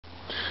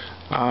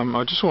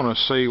I just want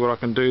to see what I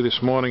can do this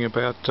morning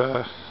about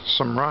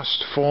some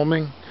rust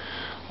forming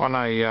on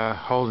a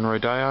Holden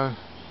Rodeo.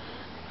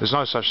 There's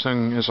no such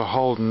thing as a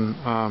Holden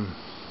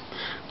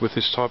with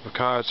this type of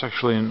car. It's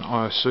actually an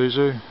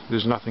isuzu.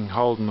 There's nothing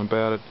Holden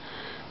about it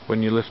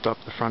when you lift up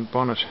the front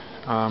bonnet.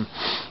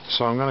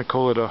 So I'm going to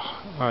call it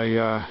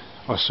a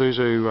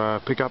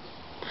isuzu pickup.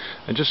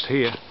 And just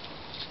here,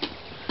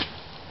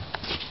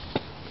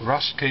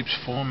 rust keeps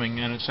forming,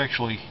 and it's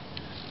actually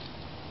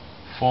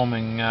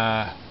forming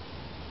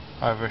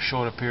over a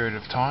shorter period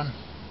of time.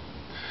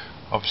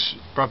 I've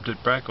rubbed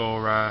it back,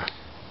 or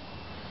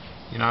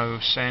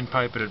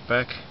sandpapered it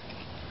back,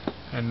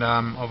 and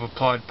I've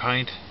applied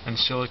paint and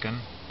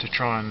silicone to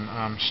try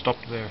and stop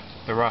the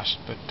rust,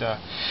 but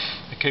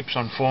it keeps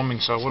on forming.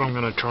 So what I'm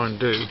going to try and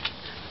do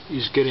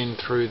is get in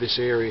through this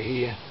area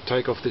here,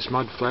 take off this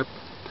mud flap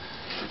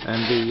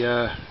and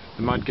the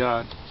mud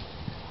guard,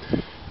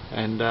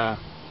 and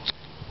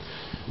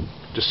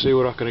just see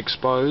what I can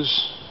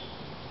expose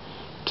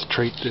to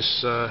treat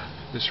this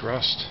this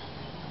rust.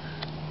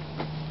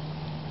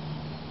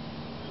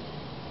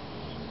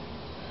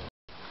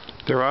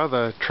 There are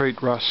other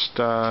treat rust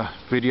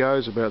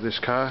videos about this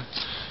car,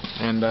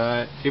 and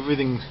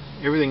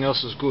everything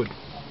else is good.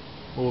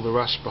 All the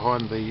rust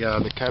behind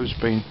the cab's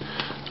been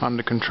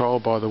under control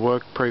by the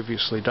work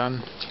previously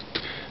done.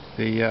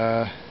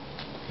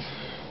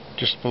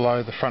 Just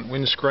below the front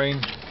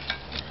windscreen,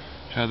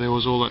 how there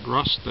was all that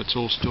rust, that's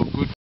all still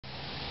good.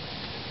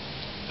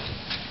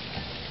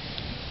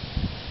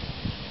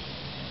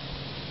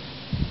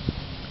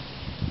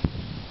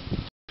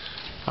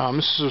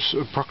 This is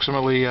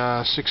approximately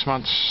 6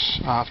 months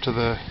after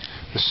the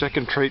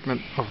second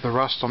treatment of the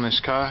rust on this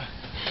car,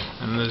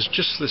 and there's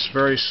just this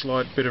very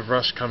slight bit of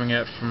rust coming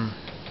out from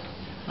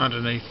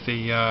underneath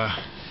the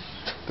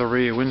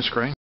rear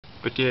windscreen.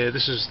 But yeah,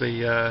 this is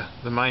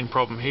the main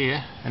problem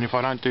here, and if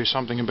I don't do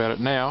something about it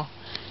now,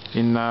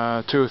 in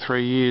 2 or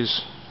 3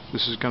 years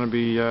this is going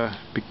to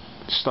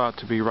start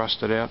to be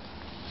rusted out.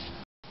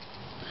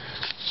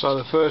 So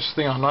the first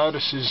thing I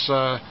notice is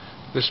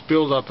this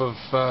build-up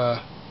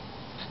of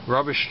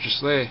rubbish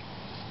just there,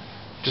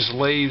 just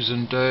leaves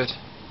and dirt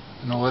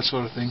and all that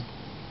sort of thing,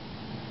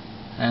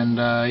 and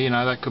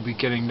that could be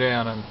getting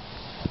down and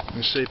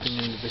seeping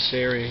into this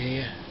area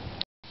here.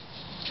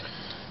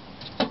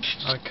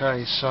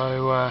 Okay,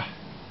 so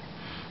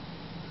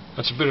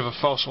that's a bit of a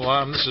false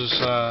alarm. This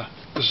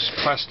is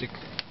plastic.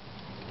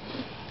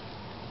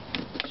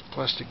 It's a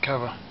plastic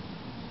cover.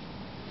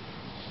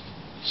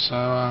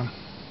 So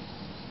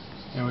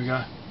there we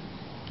go.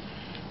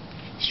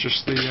 It's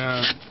just the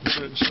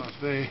dirt and stuff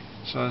there,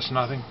 so that's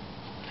nothing.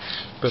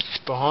 But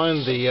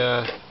behind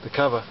the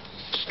cover,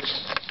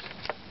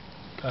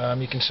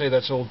 you can see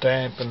that's all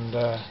damp,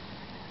 and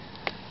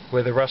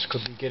where the rust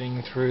could be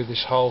getting through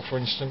this hole, for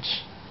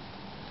instance.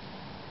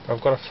 But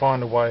I've got to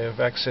find a way of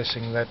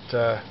accessing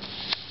that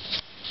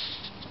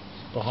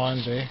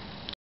behind there.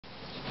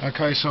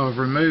 Okay, so I've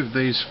removed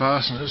these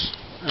fasteners,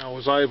 and I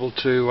was able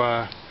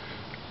to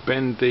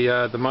bend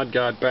the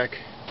mudguard back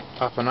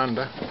up and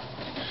under.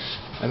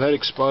 And that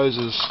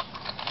exposes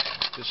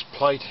this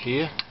plate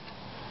here,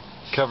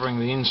 covering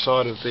the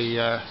inside of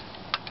the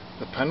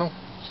panel.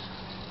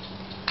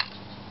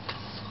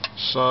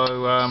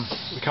 So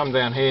we come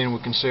down here and we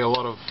can see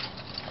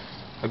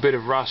a bit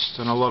of rust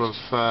and a lot of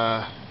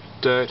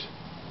dirt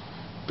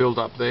build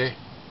up there,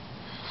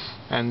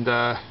 and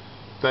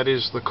that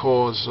is the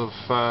cause of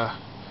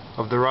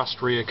the rust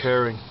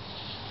reoccurring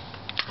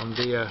on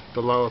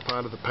the lower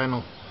part of the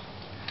panel.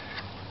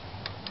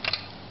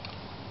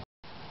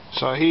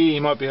 So here you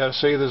might be able to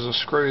see there's a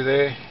screw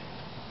there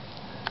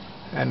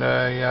and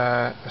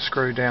a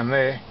screw down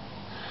there,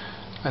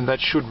 and that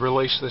should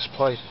release this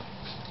plate.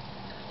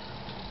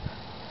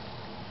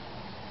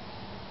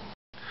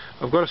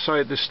 I've got to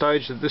say at this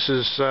stage that this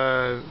is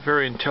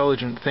very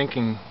intelligent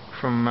thinking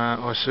from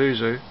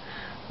Isuzu,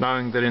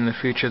 knowing that in the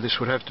future this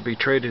would have to be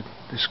treated,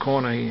 this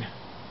corner here.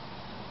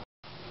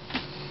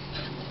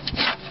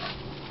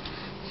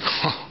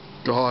 Oh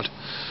God.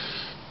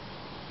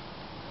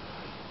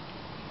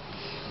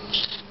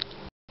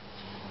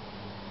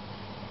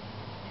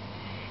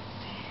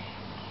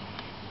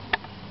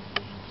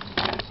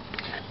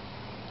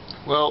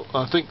 Well,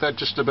 I think that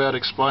just about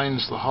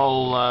explains the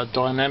whole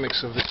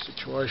dynamics of this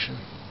situation.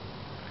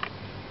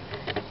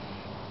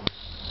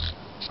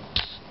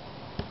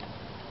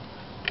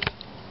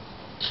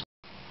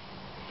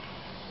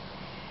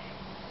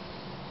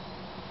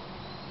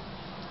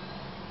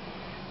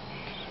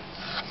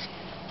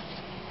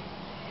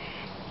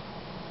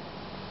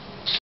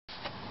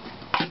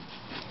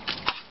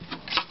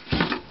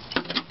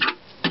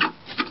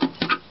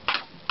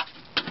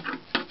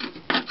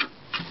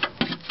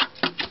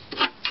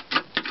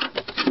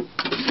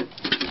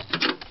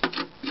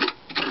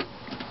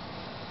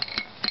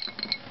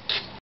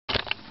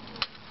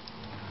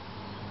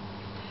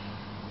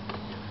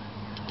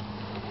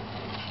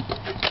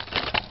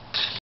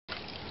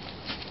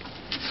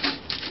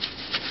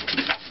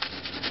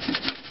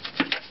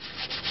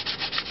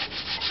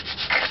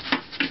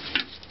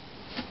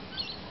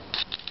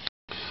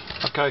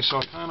 Okay, so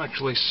I can't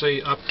actually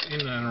see up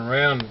in and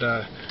around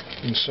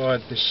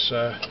inside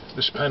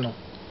this panel.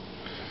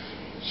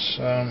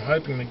 So I'm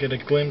hoping to get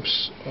a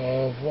glimpse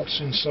of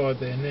what's inside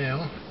there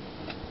now.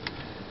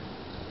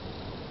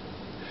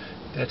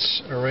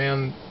 That's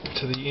around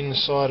to the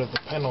inside of the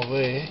panel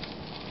there.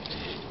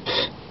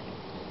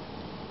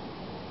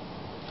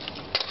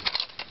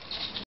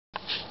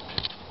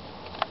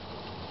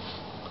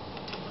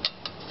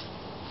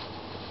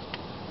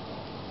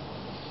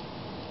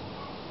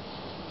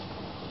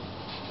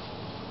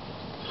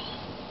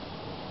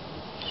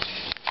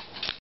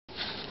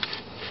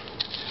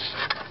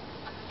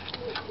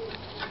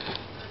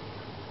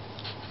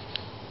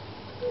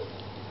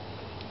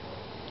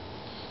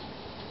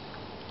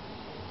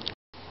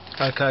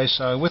 Okay,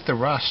 so with the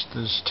rust,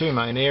 there's two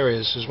main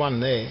areas. There's one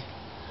there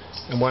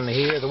and one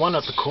here. The one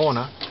at the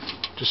corner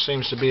just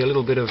seems to be a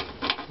little bit of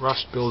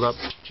rust build up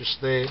just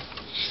there,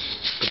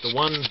 but the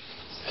one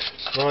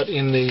right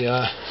in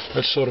the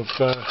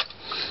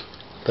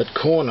that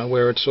corner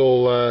where it's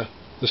all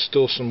there's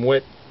still some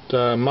wet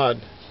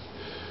mud,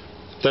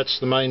 that's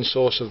the main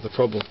source of the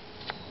problem.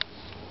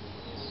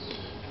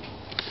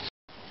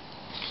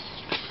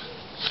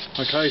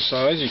 Okay,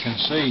 so as you can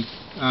see,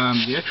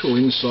 the actual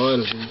inside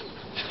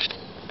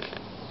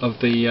of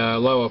the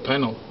lower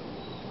panel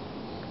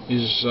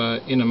is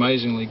in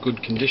amazingly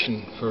good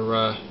condition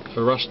for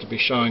rust to be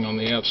showing on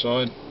the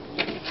outside.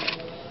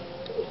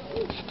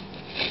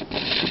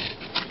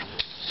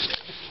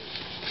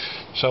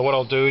 So what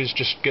I'll do is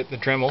just get the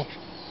Dremel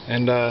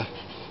and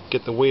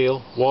get the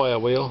wire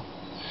wheel,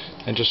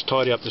 and just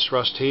tidy up this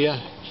rust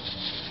here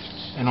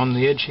and on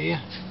the edge here,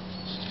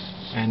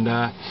 and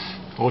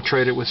I'll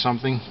treat it with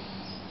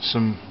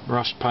some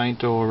rust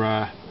paint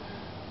or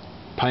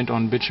paint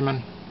on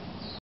bitumen.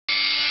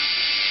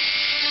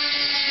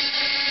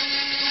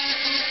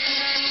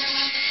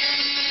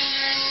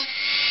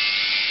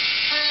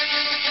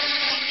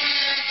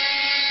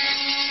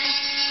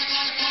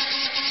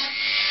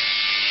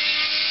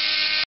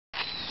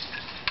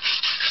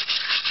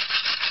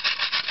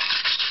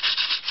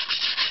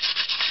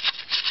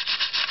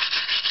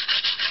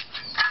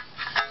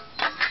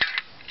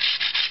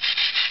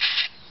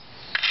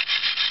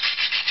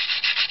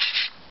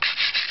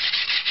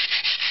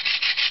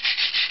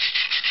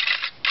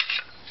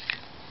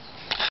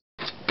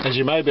 As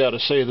you may be able to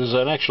see, there's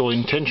an actual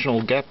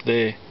intentional gap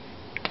there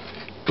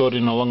got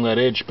in along that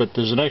edge, but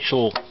there's an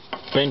actual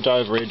bent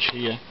over edge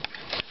here.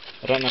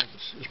 I don't know,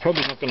 it's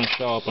probably not going to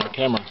show up on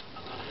camera,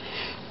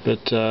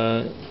 but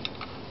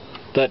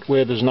that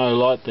where there's no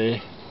light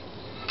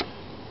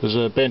there's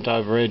a bent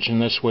over edge,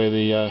 and that's where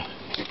the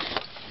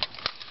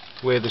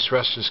where this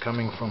rust is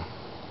coming from.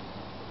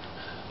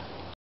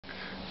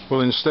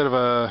 Well, instead of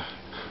a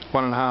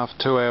 1.5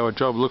 to 2 hour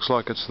job, looks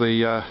like it's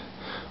the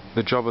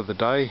job of the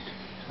day.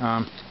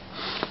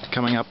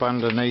 Coming up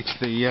underneath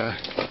the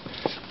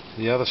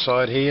other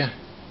side here,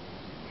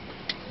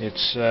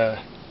 it's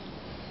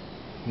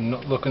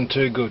not looking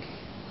too good.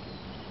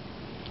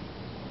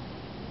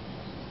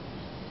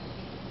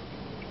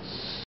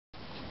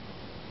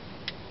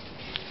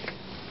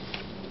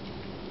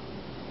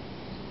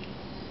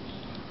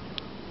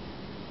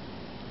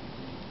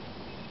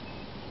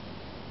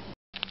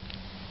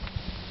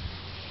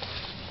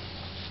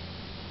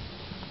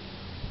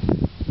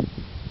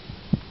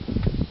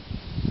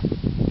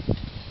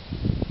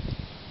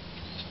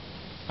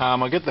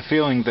 I get the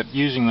feeling that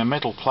using the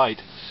metal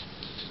plate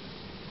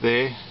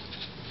there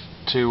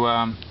to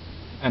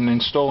and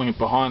installing it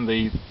behind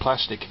the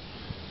plastic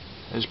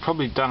has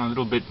probably done a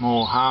little bit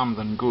more harm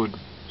than good.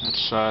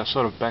 It's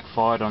sort of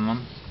backfired on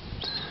them.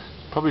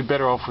 Probably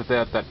better off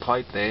without that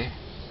plate there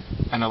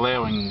and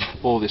allowing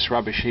all this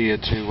rubbish here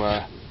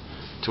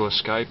to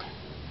escape.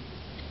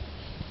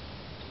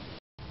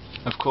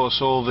 Of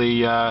course, all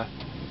the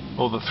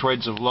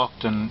threads have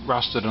locked and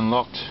rusted and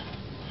locked.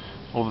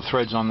 All the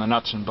threads on the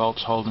nuts and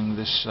bolts holding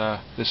this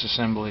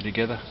assembly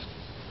together.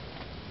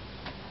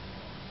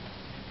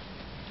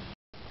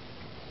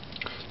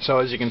 So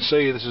as you can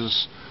see, this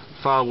is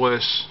far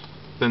worse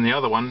than the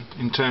other one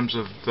in terms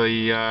of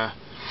the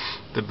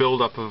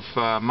build-up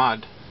of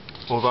mud.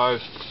 Although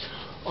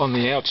on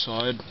the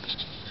outside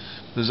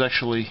there's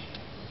actually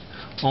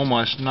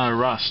almost no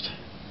rust.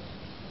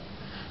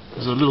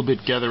 There's a little bit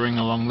gathering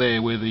along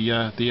there where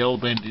the L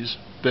bend is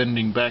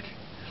bending back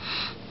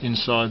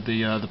inside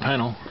the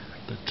panel.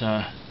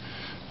 But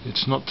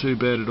it's not too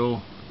bad at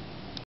all.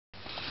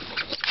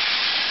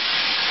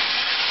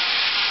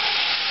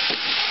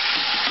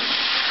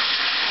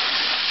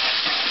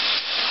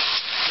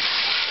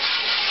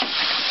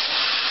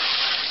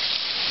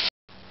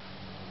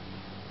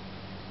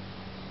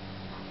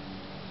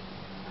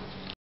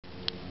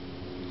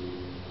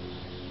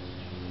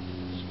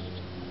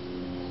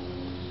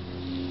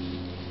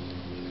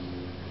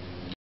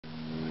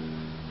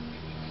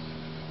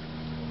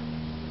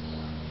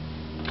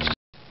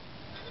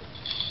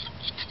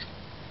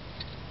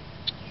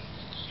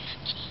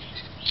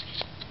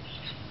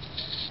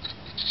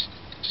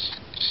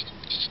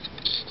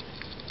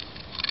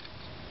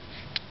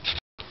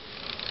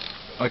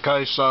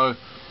 Okay, so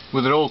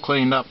with it all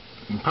cleaned up,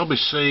 you can probably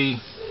see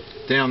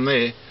down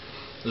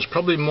there's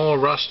probably more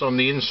rust on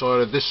the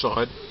inside of this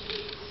side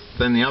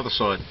than the other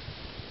side.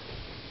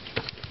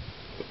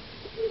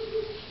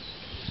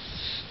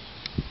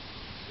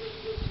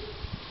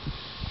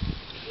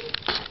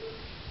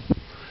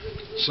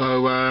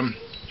 So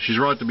she's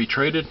right to be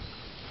treated.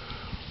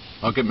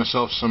 I'll get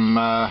myself some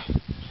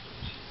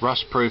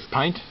rust proof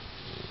paint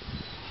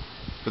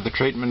for the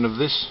treatment of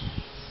this.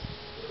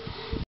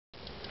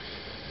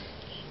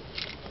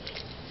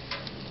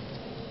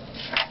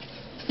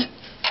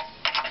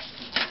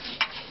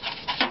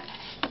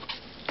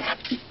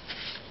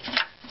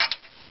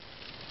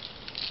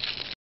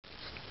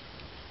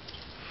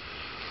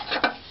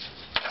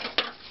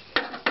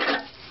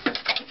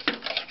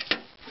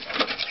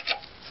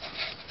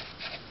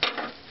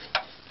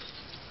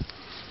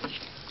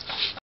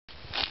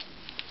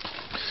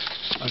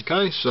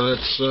 Okay, so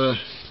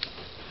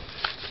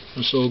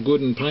it's all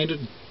good and painted.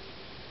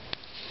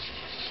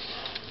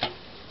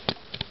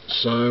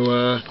 So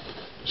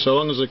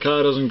long as the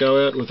car doesn't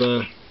go out with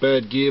a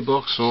bad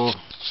gearbox or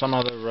some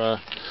other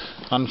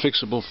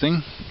unfixable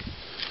thing,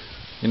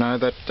 you know,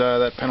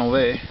 that panel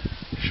there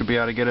should be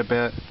able to get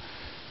about,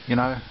 you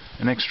know,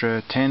 an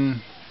extra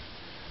 10,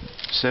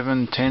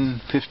 7,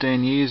 10,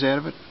 15 years out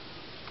of it.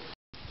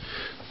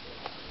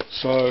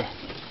 So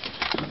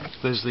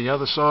there's the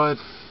other side.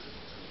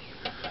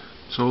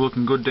 It's all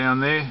looking good down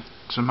there.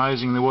 It's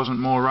amazing there wasn't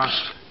more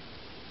rust,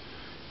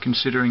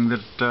 considering that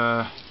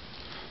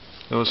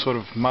there was sort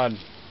of mud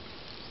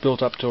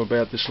built up to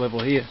about this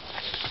level here.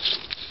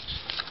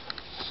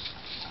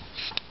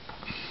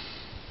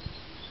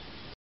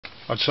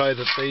 I'd say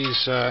that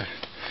these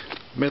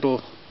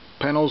metal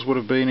panels would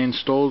have been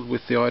installed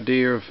with the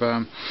idea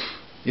of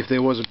if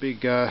there was a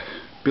big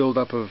build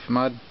up of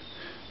mud,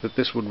 that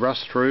this would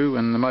rust through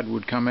and the mud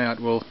would come out.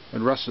 Well, it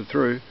rusted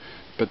through,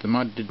 but the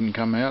mud didn't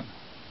come out.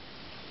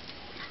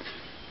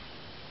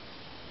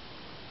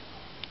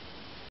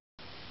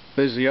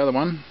 There's the other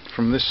one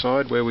from this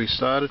side where we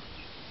started,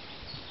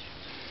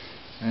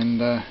 and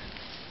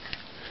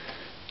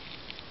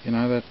you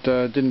know,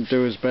 that didn't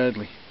do as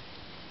badly.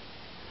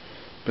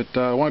 But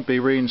I won't be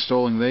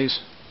reinstalling these.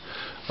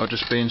 I'll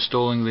just be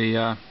installing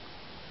the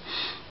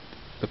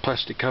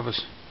plastic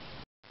covers.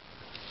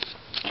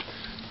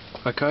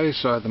 Okay,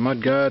 so the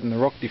mud guard and the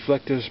rock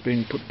deflector has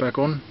been put back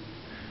on,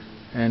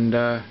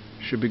 and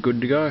should be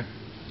good to go.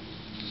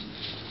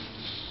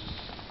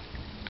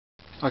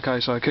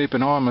 Okay, so keep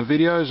an eye on my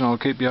videos and I'll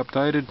keep you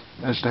updated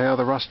as to how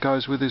the rust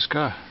goes with this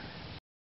car.